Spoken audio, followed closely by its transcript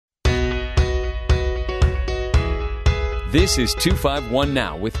This is 251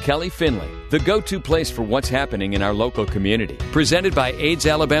 Now with Kelly Finley, the go-to place for what's happening in our local community. Presented by AIDS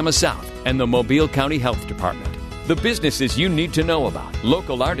Alabama South and the Mobile County Health Department. The businesses you need to know about,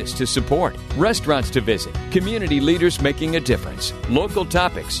 local artists to support, restaurants to visit, community leaders making a difference, local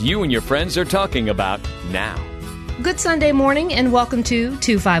topics you and your friends are talking about now. Good Sunday morning and welcome to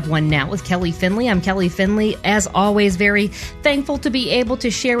 251 Now with Kelly Finley. I'm Kelly Finley. As always, very thankful to be able to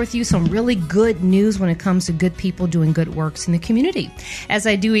share with you some really good news when it comes to good people doing good works in the community. As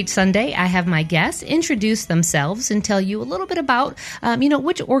I do each Sunday, I have my guests introduce themselves and tell you a little bit about,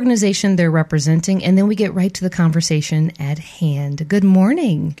 which organization they're representing, and then we get right to the conversation at hand. Good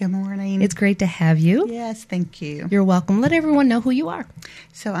morning. Good morning. It's great to have you. Yes, thank you. You're welcome. Let everyone know who you are.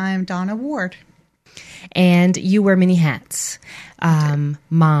 So I'm Donna Ward. And you wear many hats.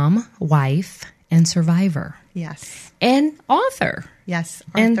 Mom, wife, and survivor. Yes. And author. Yes,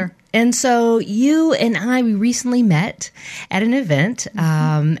 author. And so you and I, we recently met at an event,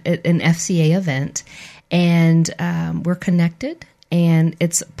 an FCA event, and we're connected. And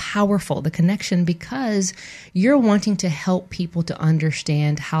it's powerful, the connection, because you're wanting to help people to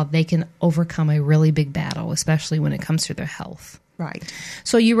understand how they can overcome a really big battle, especially when it comes to their health. Right.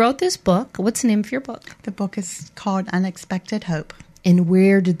 So you wrote this book. What's the name of your book? The book is called Unexpected Hope. And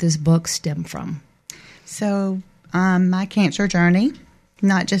where did this book stem from? So my cancer journey,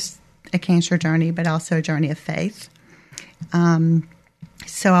 not just a cancer journey, but also a journey of faith.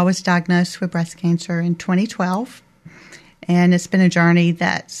 So I was diagnosed with breast cancer in 2012, and it's been a journey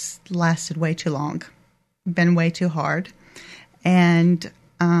that's lasted way too long, been way too hard. And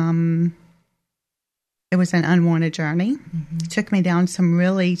it was an unwanted journey. Mm-hmm. It took me down some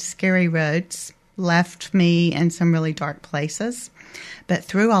really scary roads, left me in some really dark places. But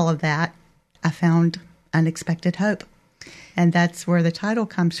through all of that, I found unexpected hope. And that's where the title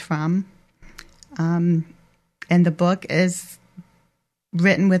comes from. And the book is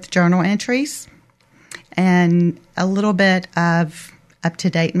written with journal entries and a little bit of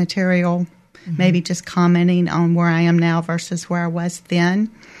up-to-date material, maybe just commenting on where I am now versus where I was then.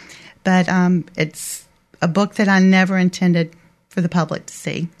 But it's a book that I never intended for the public to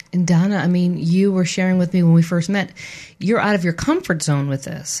see. And Donna, I mean, you were sharing with me when we first met, you're out of your comfort zone with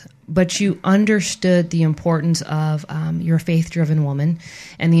this, but you understood the importance of you're a faith-driven woman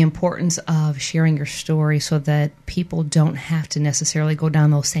and the importance of sharing your story so that people don't have to necessarily go down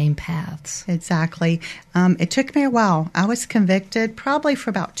those same paths. Exactly. It took me a while. I was convicted probably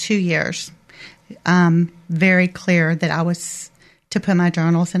for about 2 years. Very clear that I was to put my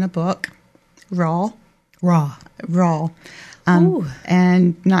journals in a book, raw.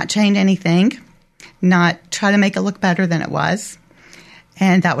 And not change anything, not try to make it look better than it was.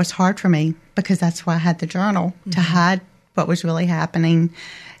 And that was hard for me because that's why I had the journal, to hide what was really happening.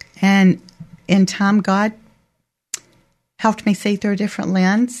 And in time, God helped me see through a different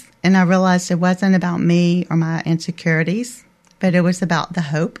lens. And I realized it wasn't about me or my insecurities, but it was about the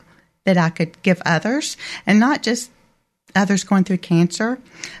hope that I could give others, and not just others going through cancer,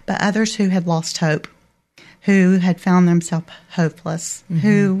 but others who had lost hope, who had found themselves hopeless,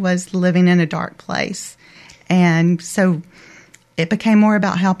 who was living in a dark place. And so it became more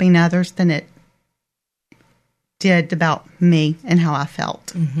about helping others than it did about me and how I felt.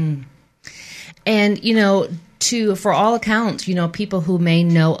 Mm-hmm. And, for all accounts, people who may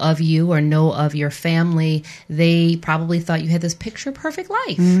know of you or know of your family, they probably thought you had this picture-perfect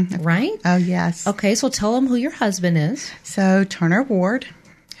life, right? Oh, yes. Okay, so tell them who your husband is. So Turner Ward,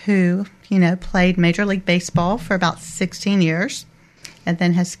 who, played Major League Baseball for about 16 years and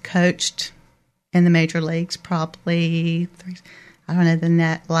then has coached in the major leagues probably,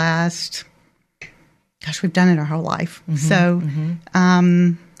 the last, we've done it our whole life. So,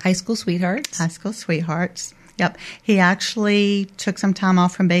 high school sweethearts. High school sweethearts. Yep. He actually took some time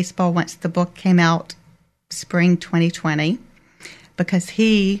off from baseball once the book came out spring 2020 because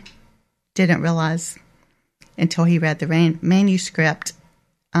he didn't realize until he read the manuscript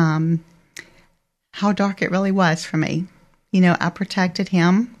how dark it really was for me. I protected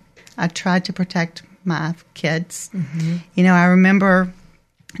him. I tried to protect my kids. I remember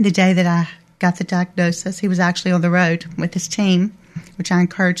the day that I got the diagnosis, he was actually on the road with his team, which I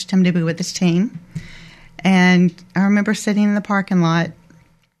encouraged him to be with his team. And I remember sitting in the parking lot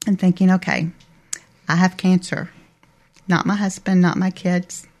and thinking, okay, I have cancer. Not my husband, not my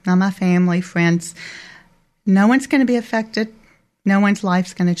kids, not my family, friends. No one's going to be affected. No one's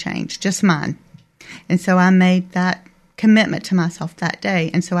life's going to change, just mine. And so I made that commitment to myself that day.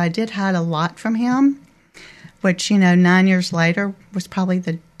 And so I did hide a lot from him, which, 9 years later was probably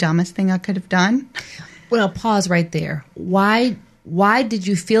the dumbest thing I could have done. Well, pause right there. Why why did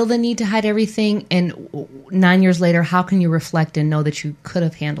you feel the need to hide everything? And 9 years later, how can you reflect and know that you could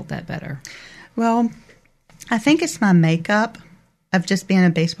have handled that better? Well, I think it's my makeup of just being a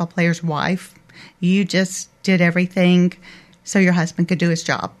baseball player's wife. You just did everything so your husband could do his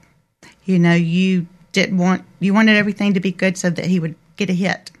job. You know, you wanted everything to be good so that he would get a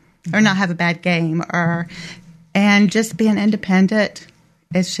hit or not have a bad game, and just being independent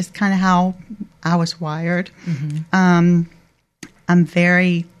is just kind of how I was wired. I'm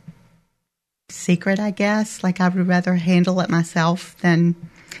very secret, I guess. Like, I would rather handle it myself than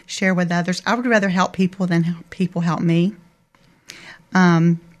share with others. I would rather help people than help people help me.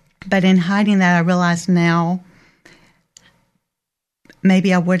 But in hiding that, I realize now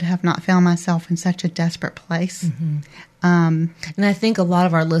maybe I would have not found myself in such a desperate place. And I think a lot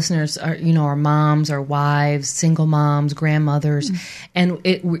of our listeners are, are moms or wives, single moms, grandmothers, and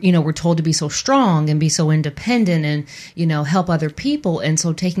we're told to be so strong and be so independent and, help other people. And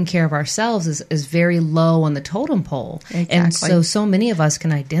so taking care of ourselves is very low on the totem pole. Exactly. And so many of us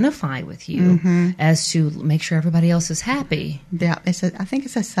can identify with you as to make sure everybody else is happy. Yeah, I think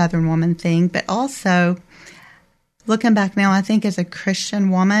it's a Southern woman thing, but also looking back now, I think as a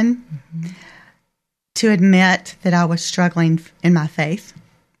Christian woman, to admit that I was struggling in my faith,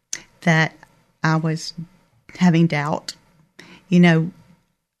 that I was having doubt. I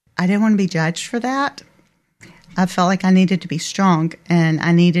didn't want to be judged for that. I felt like I needed to be strong, and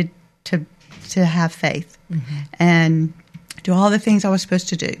I needed to have faith and do all the things I was supposed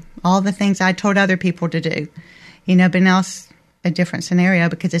to do, all the things I told other people to do. But now it's a different scenario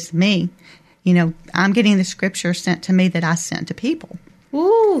because it's me. I'm getting the scripture sent to me that I sent to people.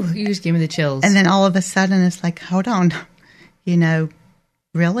 Ooh, you just gave me the chills. And then all of a sudden it's like, hold on,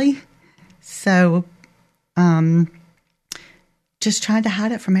 really? So just trying to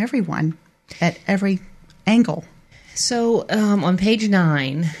hide it from everyone at every angle. So on page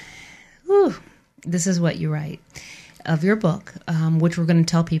 9, this is what you write of your book, which we're going to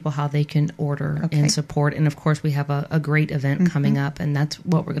tell people how they can order and support. And of course, we have a great event coming up, and that's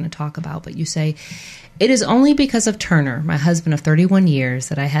what we're going to talk about. But you say, it is only because of Turner, my husband of 31 years,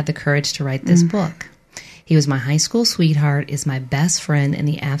 that I had the courage to write this book. He was my high school sweetheart, is my best friend, and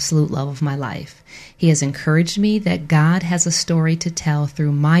the absolute love of my life. He has encouraged me that God has a story to tell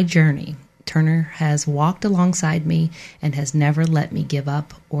through my journey. Turner has walked alongside me and has never let me give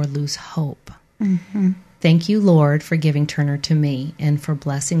up or lose hope. Thank you, Lord, for giving Turner to me and for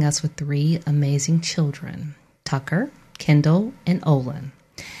blessing us with 3 amazing children, Tucker, Kendall, and Olin.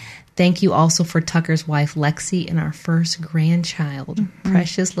 Thank you also for Tucker's wife, Lexi, and our first grandchild,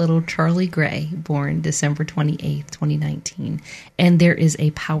 precious little Charlie Gray, born December 28th, 2019. And there is a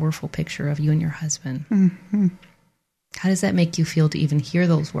powerful picture of you and your husband. How does that make you feel to even hear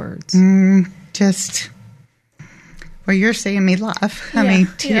those words? Well, you're seeing me laugh. I mean,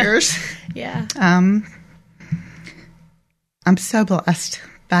 tears. Yeah. I'm so blessed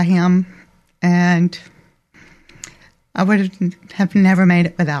by him, and I would have never made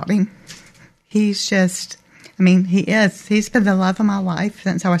it without him. He's just, he's been the love of my life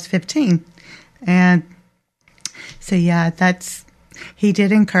since I was 15. And so, yeah, he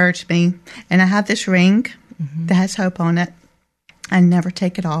did encourage me. And I have this ring that has hope on it. I never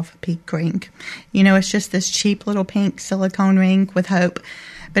take it off, a pink ring. It's just this cheap little pink silicone ring with hope,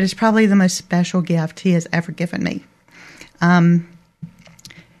 but it's probably the most special gift he has ever given me.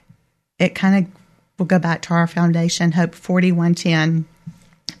 It kind of will go back to our foundation, Hope 4110.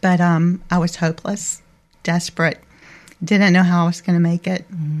 But I was hopeless, desperate, didn't know how I was going to make it.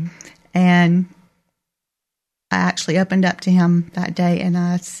 And I actually opened up to him that day and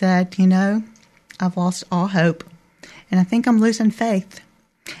I said, I've lost all hope and I think I'm losing faith.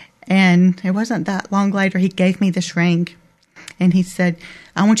 And it wasn't that long later, he gave me this ring and he said,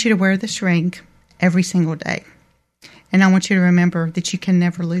 I want you to wear this ring every single day. And I want you to remember that you can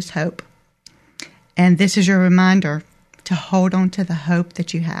never lose hope. And this is your reminder to hold on to the hope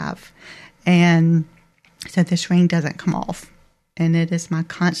that you have. And so this ring doesn't come off. And it is my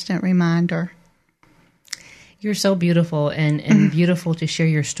constant reminder. You're so beautiful and beautiful to share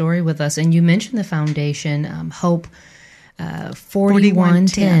your story with us. And you mentioned the foundation, Hope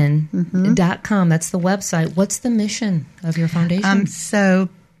 4110.com. That's the website. What's the mission of your foundation? So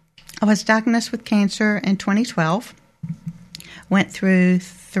I was diagnosed with cancer in 2012. Went through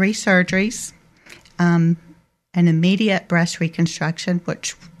 3 surgeries, an immediate breast reconstruction,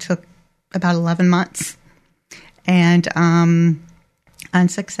 which took about 11 months, and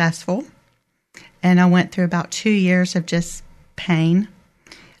unsuccessful. And I went through about 2 years of just pain.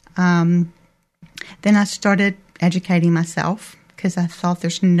 Then I started educating myself because I thought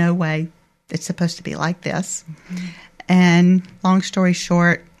there's no way it's supposed to be like this. And long story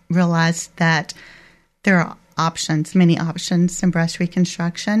short, realized that there are options, many options in breast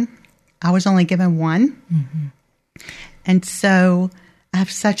reconstruction. I was only given one. Mm-hmm. And so I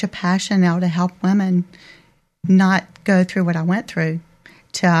have such a passion now to help women not go through what I went through,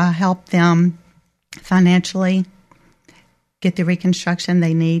 to help them financially get the reconstruction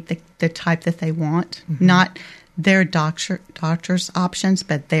they need, the type that they want, mm-hmm. not their doctor's options,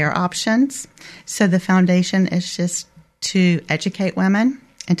 but their options. So the foundation is just to educate women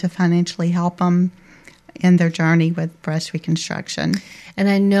and to financially help them in their journey with breast reconstruction. And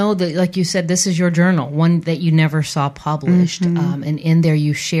I know that, like you said, this is your journal, one that you never saw published. Mm-hmm. And in there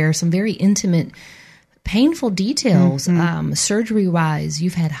you share some very intimate, painful details. Mm-hmm. Surgery-wise,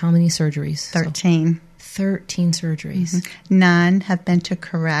 you've had how many surgeries? 13. 13 surgeries. Mm-hmm. 9 have been to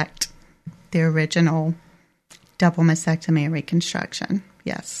correct the original double mastectomy and reconstruction.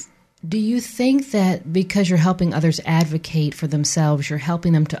 Yes. Do you think that because you're helping others advocate for themselves, you're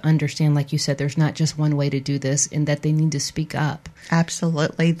helping them to understand, like you said, there's not just one way to do this and that they need to speak up?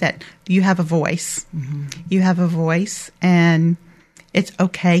 Absolutely. That you have a voice. Mm-hmm. You have a voice, and it's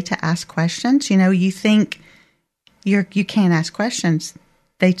okay to ask questions. You know, you think you can't ask questions.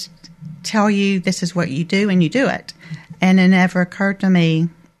 They tell you this is what you do, and you do it. And it never occurred to me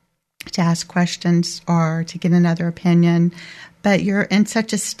to ask questions or to get another opinion. But you're in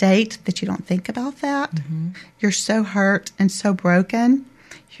such a state that you don't think about that. Mm-hmm. You're so hurt and so broken.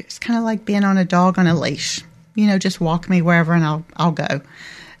 It's kind of like being on a dog on a leash. You know, just walk me wherever and I'll go.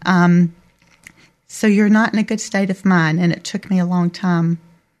 So you're not in a good state of mind. And it took me a long time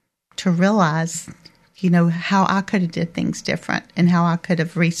to realize, you know, how I could have did things different and how I could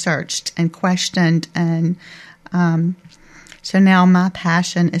have researched and questioned. And so now my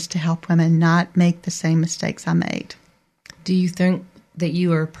passion is to help women not make the same mistakes I made. Do you think that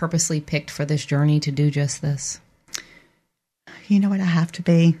you are purposely picked for this journey to do just this? You know what? I have to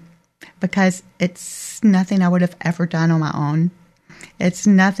be, because it's nothing I would have ever done on my own. It's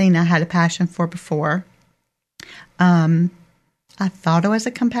nothing I had a passion for before. I thought I was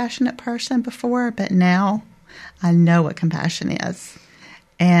a compassionate person before, but now I know what compassion is.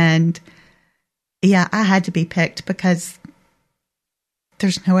 And yeah, I had to be picked because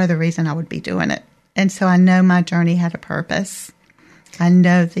there's no other reason I would be doing it. And so I know my journey had a purpose. I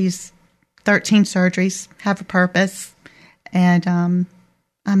know these 13 surgeries have a purpose. And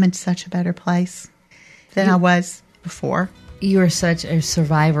I'm in such a better place than I was before. You are such a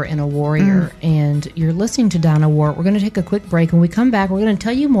survivor and a warrior. And you're listening to Donna Wart. We're going to take a quick break. When we come back, we're going to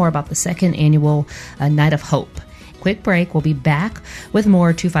tell you more about the second annual Night of Hope. Quick break. We'll be back with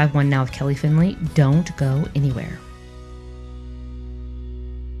more 251 Now with Kelly Finley. Don't go anywhere.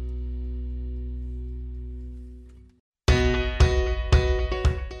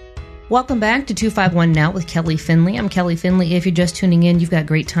 Welcome back to 251 Now with Kelly Finley. I'm Kelly Finley. If you're just tuning in, you've got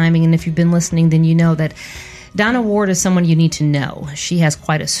great timing. And if you've been listening, then you know that Donna Wart is someone you need to know. She has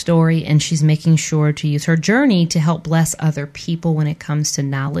quite a story, and she's making sure to use her journey to help bless other people when it comes to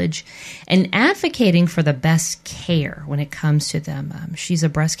knowledge and advocating for the best care when it comes to them. She's a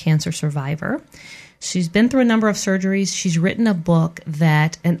breast cancer survivor. She's been through a number of surgeries. She's written a book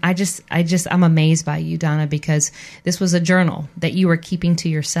that, and I'm amazed by you, Donna, because this was a journal that you were keeping to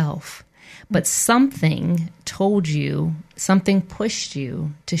yourself. But something told you, something pushed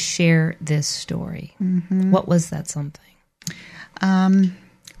you to share this story. Mm-hmm. What was that something?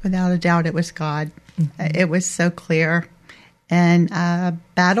 Without a doubt, it was God. Mm-hmm. It was so clear. And I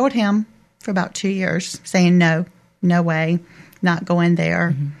battled him for about 2 years, saying, no way, not going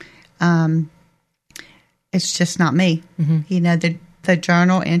there. Mm-hmm. It's just not me. Mm-hmm. You know, the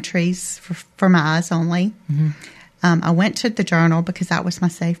journal entries for my eyes only. Mm-hmm. I went to the journal because that was my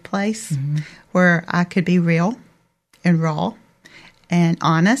safe place, mm-hmm. where I could be real and raw and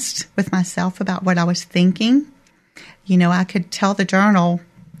honest with myself about what I was thinking. You know, I could tell the journal,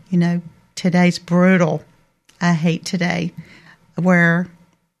 you know, today's brutal. I hate today. Where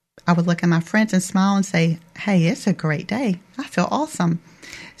I would look at my friends and smile and say, hey, it's a great day. I feel awesome.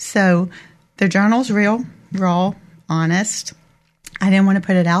 So the journal's real, raw, honest. I didn't want to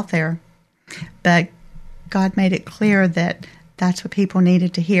put it out there, but God made it clear that that's what people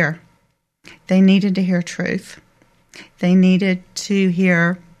needed to hear. They needed to hear truth. They needed to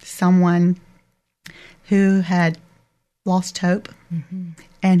hear someone who had lost hope, mm-hmm.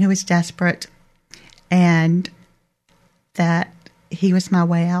 and who was desperate, and that he was my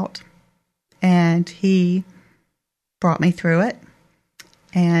way out, and he brought me through it.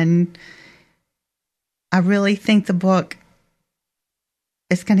 And I really think the book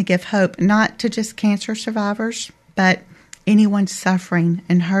is going to give hope, not to just cancer survivors, but anyone suffering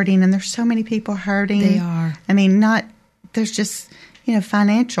and hurting. And there's so many people hurting. They are. I mean, not there's just,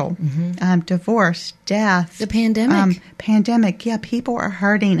 financial, divorce, death. The pandemic. Pandemic. Yeah, people are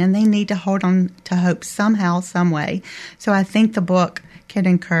hurting and they need to hold on to hope somehow, some way. So I think the book can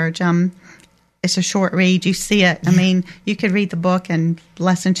encourage them. It's a short read. You see it. I mean, you could read the book in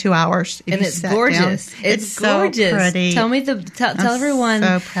less than 2 hours. And it's gorgeous. Down. It's gorgeous. So pretty. Tell me tell everyone.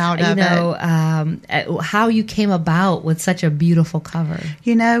 So proud of it. How you came about with such a beautiful cover.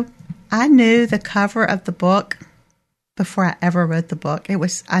 I knew the cover of the book before I ever wrote the book.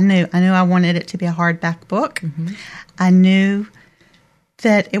 I knew I wanted it to be a hardback book. Mm-hmm. I knew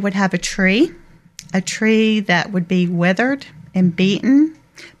that it would have a tree that would be withered and beaten,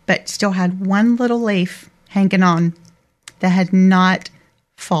 but still had one little leaf hanging on that had not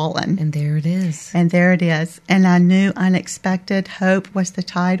fallen. And there it is. And I knew Unexpected Hope was the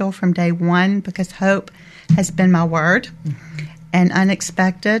title from day one, because hope has been my word. Mm-hmm. And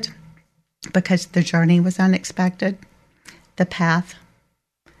unexpected, because the journey was unexpected. The path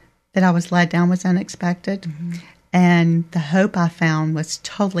that I was led down was unexpected. Mm-hmm. And the hope I found was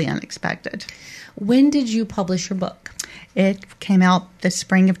totally unexpected. When did you publish your book? It came out the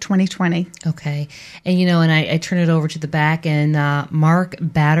spring of 2020. Okay. And, I turn it over to the back, and Mark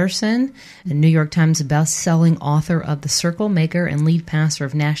Batterson, a New York Times best-selling author of The Circle Maker and lead pastor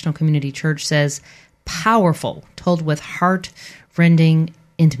of National Community Church, says, powerful, told with heart-rending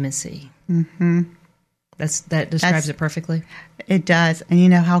intimacy. Mm-hmm. That describes it perfectly. It does.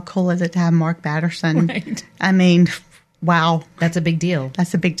 And how cool is it to have Mark Batterson? Right. I mean, wow. That's a big deal.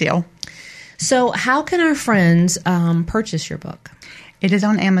 So how can our friends purchase your book? It is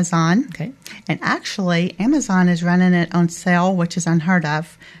on Amazon. Okay. And actually, Amazon is running it on sale, which is unheard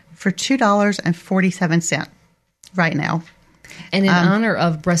of, for $2.47 right now. And in honor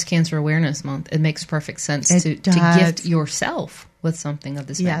of Breast Cancer Awareness Month, it makes perfect sense to gift yourself with something of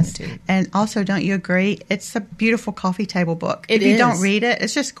this magnitude. And also, don't you agree? It's a beautiful coffee table book. If you don't read it,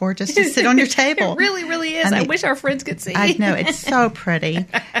 it's just gorgeous to sit on your table. It really, really is. I wish our friends could see. I know. It's so pretty.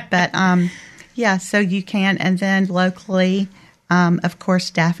 But, so you can. And then locally, of course,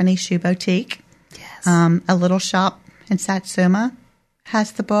 Daphne Shoe Boutique. Yes. A little shop in Satsuma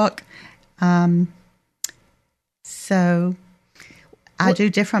has the book. I do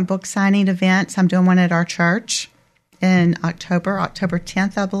different book signing events. I'm doing one at our church in October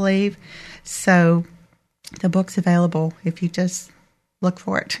 10th, I believe. So the book's available if you just look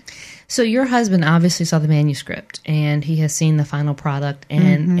for it. So your husband obviously saw the manuscript, and he has seen the final product,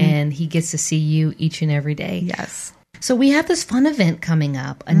 and he gets to see you each and every day. Yes. So we have this fun event coming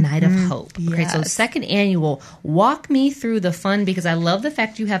up, a Night of Hope. Okay, yes. So second annual. Walk me through the fun, because I love the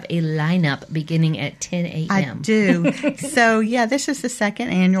fact you have a lineup beginning at 10 a.m. I do. So, this is the second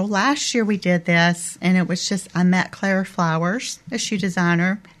annual. Last year we did this, and it was just, I met Claire Flowers, a shoe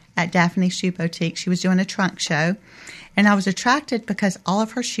designer, at Daphne Shoe Boutique. She was doing a trunk show, and I was attracted because all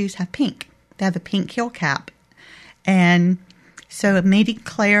of her shoes have pink. They have a pink heel cap. And so meeting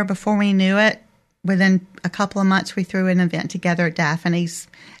Claire, before we knew it, within a couple of months, we threw an event together at Daphne's,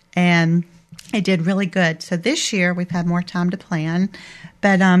 and it did really good. So this year, we've had more time to plan.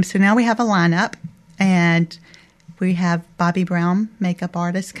 But so now we have a lineup, and we have Bobby Brown, makeup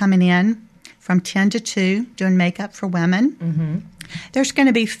artist, coming in from 10 to 2, doing makeup for women. Mm-hmm. There's going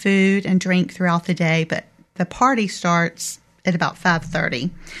to be food and drink throughout the day, but the party starts at about 5:30.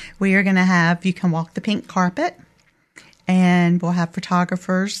 We are going to have, you can walk the pink carpet. And we'll have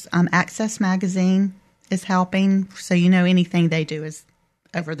photographers. Access Magazine is helping, so anything they do is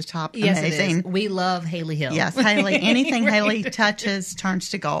over the top amazing. Yes, it is. We love Haley Hill. Yes, Haley. Anything right. Haley touches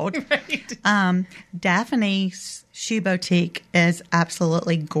turns to gold. Right. Daphne's Shoe Boutique is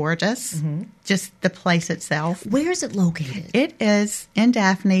absolutely gorgeous. Mm-hmm. Just the place itself. Where is it located? It is in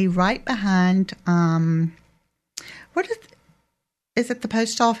Daphne, right behind. Is it the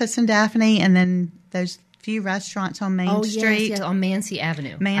post office in Daphne, and then those few restaurants on Main Street. Yes, on Mancy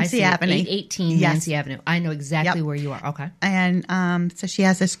Avenue. Mancy Avenue. 818 yes. Mancy Avenue. I know exactly where you are. Okay. And so she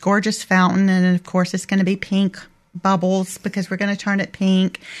has this gorgeous fountain, and of course it's going to be pink bubbles because we're going to turn it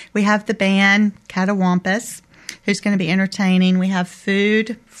pink. We have the band Catawampus, who's going to be entertaining. We have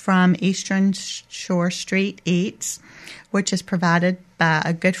food from Eastern Shore Street Eats, which is provided by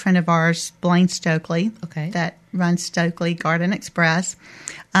a good friend of ours, Blaine Stokely, that runs Stokely Garden Express.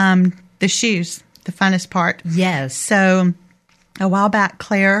 The shoes, the funnest part. Yes. So a while back,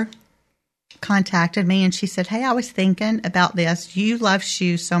 Claire contacted me, and she said, hey, I was thinking about this. You love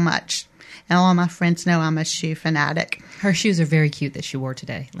shoes so much. And all my friends know I'm a shoe fanatic. Her shoes are very cute that she wore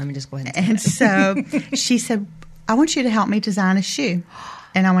today. Let me just go ahead and so she said, I want you to help me design a shoe.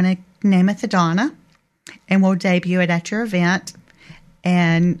 And I want to name it the Donna, and we'll debut it at your event.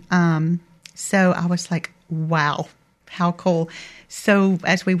 And so I was like, wow, How cool. So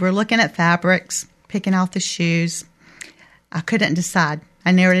as we were looking at fabrics, picking out the shoes, I couldn't decide.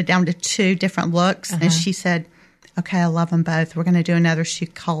 I narrowed it down to 2 different looks, and she said, okay, I love them both. We're going to do another shoe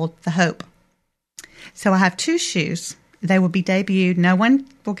called the Hope. So I have 2 shoes. They will be debuted. No one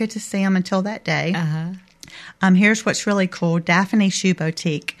will get to see them until that day. Here's what's really cool. Daphne Shoe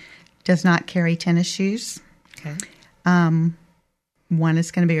Boutique does not carry tennis shoes. Okay. One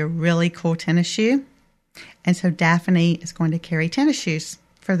is going to be a really cool tennis shoe. And so Daphne is going to carry tennis shoes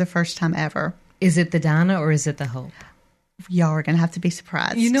for the first time ever. Is it the Donna or is it the Hope? Y'all are going to have to be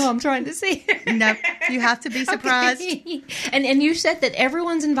surprised. You know I'm trying to see. No, you have to be surprised. Okay. And you said that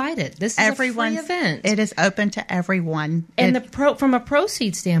everyone's invited. This is a free event. It is open to everyone. And from a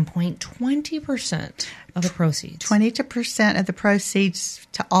proceeds standpoint, 20% of the proceeds. 20% of the proceeds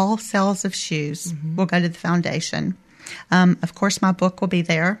to all sales of shoes will go to the foundation. Of course, my book will be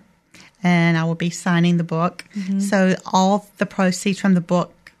there, and I will be signing the book. So all the proceeds from the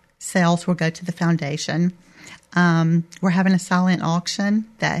book sales will go to the foundation. We're having a silent auction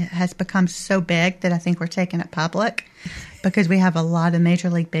that has become so big that I think we're taking it public because we have a lot of Major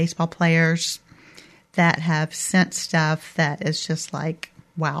League Baseball players that have sent stuff that is just like,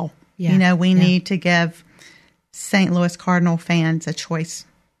 wow. Yeah, we need to give St. Louis Cardinal fans a choice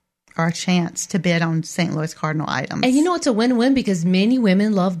or a chance to bid on St. Louis Cardinal items. And it's a win-win because many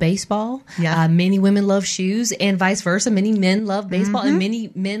women love baseball. Yeah. Many women love shoes and vice versa. Many men love baseball and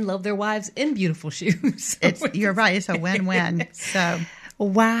many men love their wives in beautiful shoes. You're right. It's a win-win. So,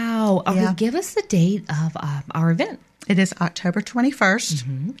 wow. Okay, give us the date of our event. It is October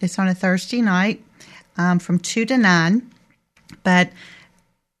 21st. It's on a Thursday night from 2 to 9. But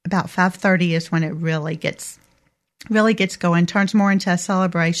about 5:30 is when it really gets going, turns more into a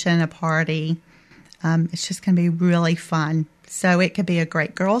celebration, a party. It's just going to be really fun. So it could be a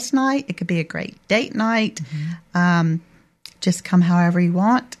great girls' night. It could be a great date night. Just come however you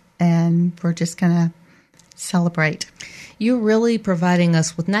want, and we're just going to celebrate. You're really providing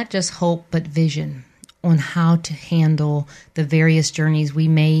us with not just hope, but vision on how to handle the various journeys we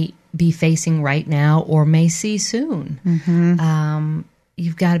may be facing right now or may see soon.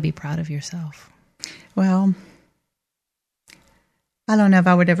 You've got to be proud of yourself. Well, I don't know if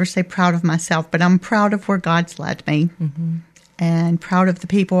I would ever say proud of myself, but I'm proud of where God's led me and proud of the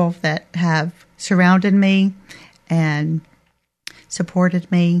people that have surrounded me and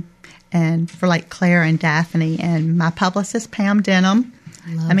supported me, and for like Claire and Daphne and my publicist, Pam Denham.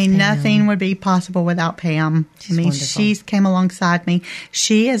 Pam. Nothing would be possible without Pam. She came alongside me.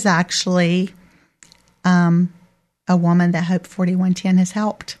 She is actually a woman that Hope 4110 has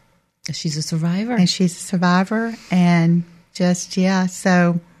helped. She's a survivor. And she's a survivor, and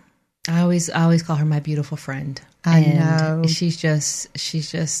so I always call her my beautiful friend. I know. She's just,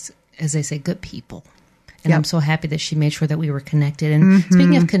 as they say, good people. And I'm so happy that she made sure that we were connected. And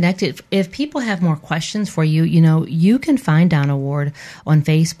speaking of connected, if people have more questions for you, you can find Donna Ward on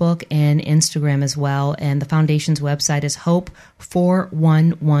Facebook and Instagram as well. And the foundation's website is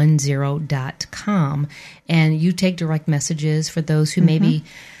hope4110.com. And you take direct messages for those who maybe,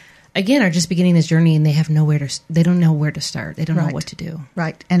 again, are just beginning this journey and they have they don't know where to start. They don't know what to do.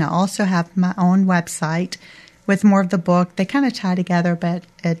 Right. And I also have my own website with more of the book. They kind of tie together, but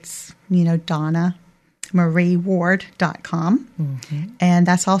it's, DonnaMarieWard.com. And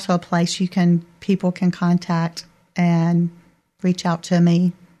that's also a place people can contact and reach out to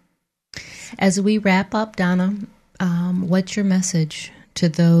me. As we wrap up, Donna, what's your message to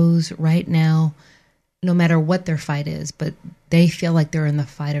those right now, no matter what their fight is, but they feel like they're in the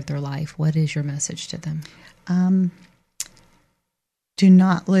fight of their life? What is your message to them? Do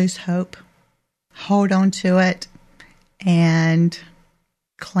not lose hope. Hold on to it and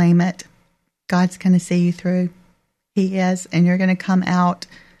claim it. God's going to see you through. He is, and you're going to come out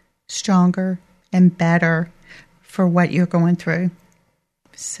stronger and better for what you're going through.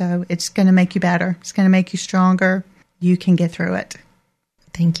 So it's going to make you better. It's going to make you stronger. You can get through it.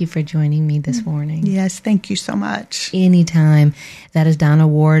 Thank you for joining me this morning. Yes, thank you so much. Anytime. That is Donna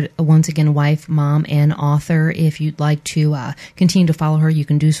Ward, once again, wife, mom, and author. If you'd like to continue to follow her, you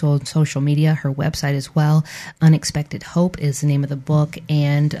can do so on social media, her website as well. Unexpected Hope is the name of the book,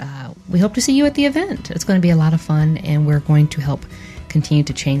 and we hope to see you at the event. It's going to be a lot of fun, and we're going to help continue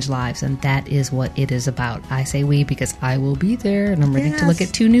to change lives, and that is what it is about. I say we because I will be there, and I'm ready to look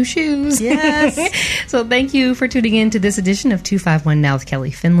at 2 new shoes. Yes. So thank you for tuning in to this edition of 251 Now with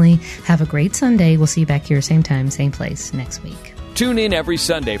Kelly Finley. Have a great Sunday. We'll see you back here same time, same place next week. Tune in every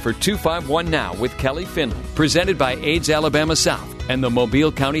Sunday for 251 Now with Kelly Finley, presented by AIDS Alabama South and the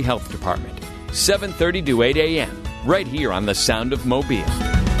Mobile County Health Department, 7:30 to 8 a.m., right here on the Sound of Mobile.